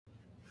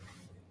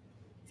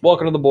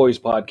Welcome to the Boys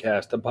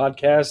Podcast, a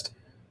podcast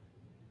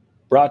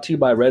brought to you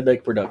by Red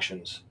Lake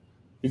Productions.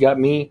 You got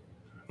me,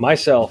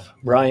 myself,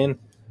 Brian,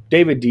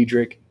 David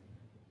Diedrich,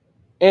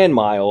 and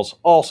Miles,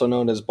 also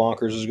known as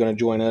Bonkers, is going to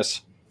join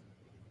us.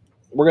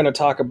 We're going to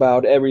talk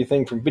about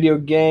everything from video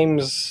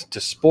games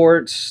to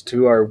sports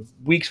to our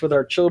weeks with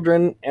our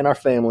children and our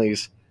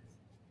families.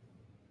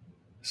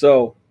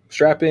 So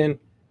strap in,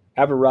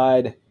 have a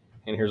ride,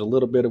 and here's a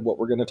little bit of what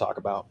we're going to talk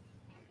about.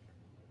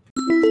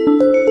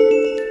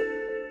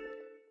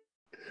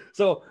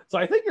 So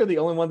I think you're the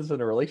only one that's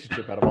in a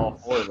relationship out of all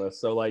four of us.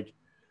 So like,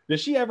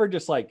 does she ever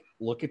just like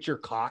look at your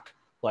cock,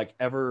 like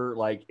ever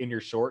like in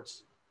your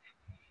shorts?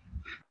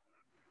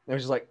 And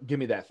was just like, give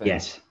me that thing.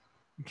 Yes.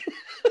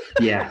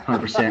 Yeah,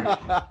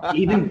 100%.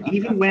 Even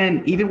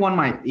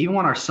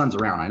when our son's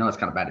around, I know it's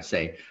kind of bad to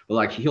say, but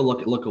like he'll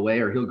look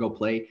away or he'll go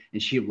play,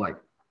 and she'll like,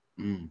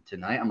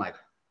 tonight. I'm like,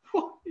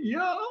 oh,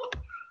 yeah.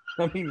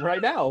 I mean,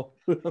 right now.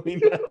 I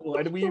mean,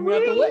 why do we even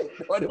have to wait?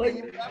 Why do we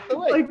even have to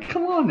wait? Like,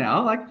 come on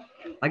now. Like,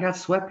 I got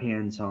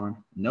sweatpants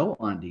on, no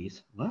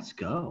undies. Let's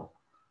go.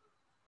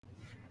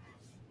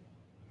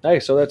 Hey,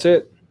 so that's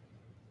it.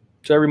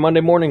 So every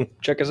Monday morning,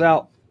 check us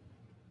out.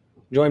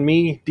 Join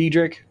me,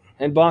 Diedrich,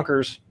 and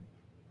Bonkers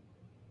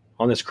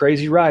on this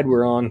crazy ride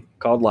we're on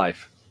called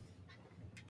life.